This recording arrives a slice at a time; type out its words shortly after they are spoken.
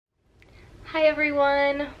Hi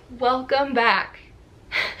everyone, welcome back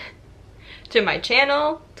to my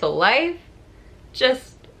channel, to life.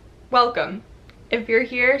 Just welcome. If you're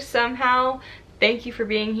here somehow, thank you for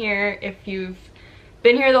being here. If you've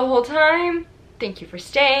been here the whole time, thank you for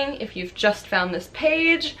staying. If you've just found this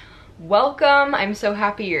page, welcome. I'm so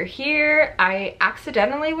happy you're here. I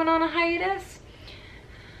accidentally went on a hiatus.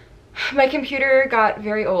 My computer got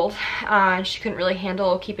very old and she couldn't really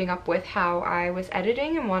handle keeping up with how I was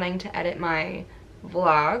editing and wanting to edit my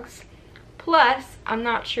vlogs. Plus, I'm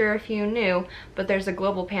not sure if you knew, but there's a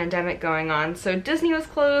global pandemic going on. So Disney was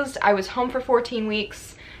closed, I was home for 14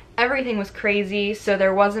 weeks, everything was crazy, so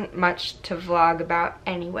there wasn't much to vlog about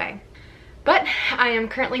anyway. But I am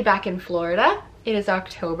currently back in Florida. It is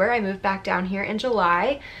October, I moved back down here in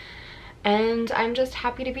July. And I'm just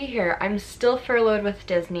happy to be here. I'm still furloughed with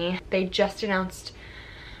Disney. They just announced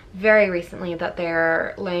very recently that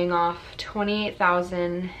they're laying off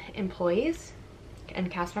 28,000 employees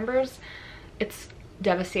and cast members. It's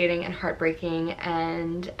devastating and heartbreaking,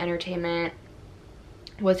 and entertainment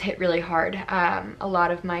was hit really hard. A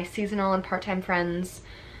lot of my seasonal and part-time friends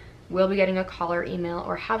will be getting a call or email,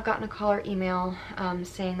 or have gotten a call or email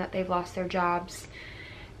saying that they've lost their jobs.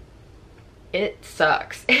 It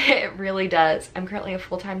sucks. It really does. I'm currently a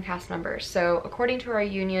full-time cast member, so according to our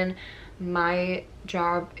union, my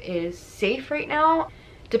job is safe right now.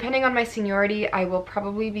 Depending on my seniority, I will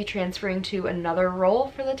probably be transferring to another role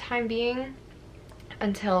for the time being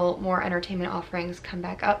until more entertainment offerings come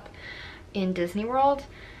back up in Disney World.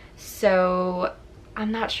 So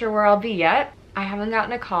I'm not sure where I'll be yet. I haven't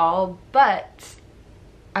gotten a call, but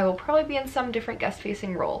I will probably be in some different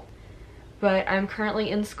guest-facing role. But I'm currently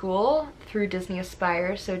in school through Disney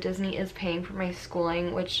Aspire, so Disney is paying for my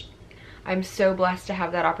schooling, which I'm so blessed to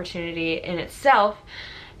have that opportunity in itself.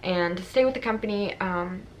 And to stay with the company,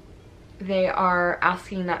 they are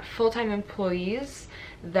asking that full-time employees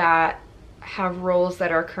that have roles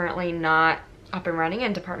that are currently not up and running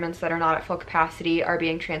and departments that are not at full capacity are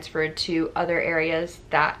being transferred to other areas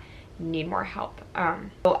that need more help.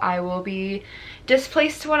 So I will be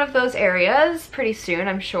displaced to one of those areas pretty soon,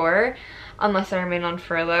 I'm sure, unless I remain on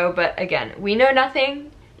furlough. But again, we know nothing.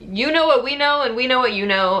 You know what we know, and we know what you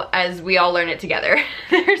know, as we all learn it together.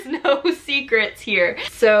 There's no secrets here.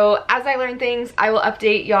 So as I learn things, I will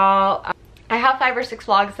update y'all. I have 5 or 6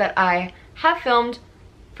 vlogs that I have filmed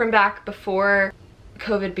from back before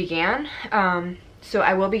COVID began. So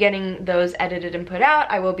I will be getting those edited and put out.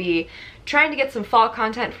 I will be trying to get some fall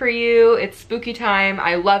content for you. It's spooky time.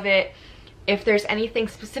 I love it. If there's anything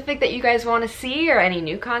specific that you guys want to see or any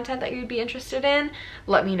new content that you'd be interested in,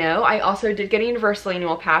 let me know. I also did get a Universal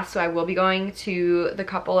annual pass, so I will be going to the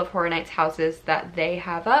couple of Horror Nights houses that they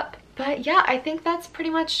have up. But yeah, I think that's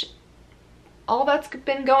pretty much all that's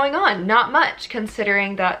been going on. Not much,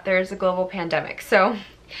 considering that there's a global pandemic. So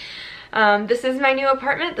this is my new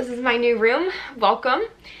apartment. This is my new room. Welcome.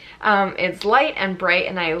 It's light and bright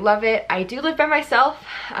and I love it. I do live by myself,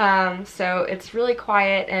 so it's really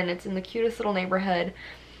quiet and it's in the cutest little neighborhood.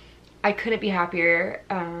 I couldn't be happier,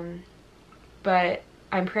 but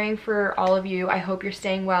I'm praying for all of you. I hope you're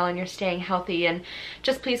staying well and you're staying healthy, and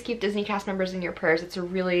just please keep Disney cast members in your prayers. It's a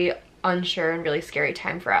really unsure and really scary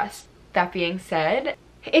time for us. That being said,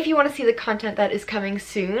 if you want to see the content that is coming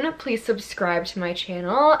soon, please subscribe to my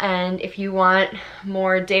channel, and if you want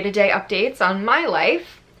more day-to-day updates on my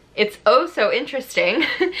life, it's oh so interesting,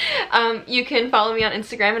 you can follow me on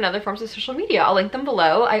Instagram and other forms of social media. I'll link them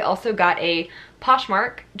below. I also got a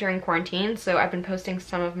Poshmark during quarantine, so I've been posting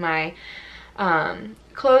some of my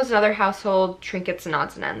clothes and other household trinkets and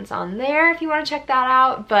odds and ends on there if you want to check that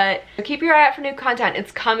out. But keep your eye out for new content.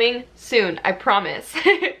 It's coming soon, I promise.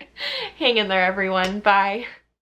 Hang in there, everyone. Bye.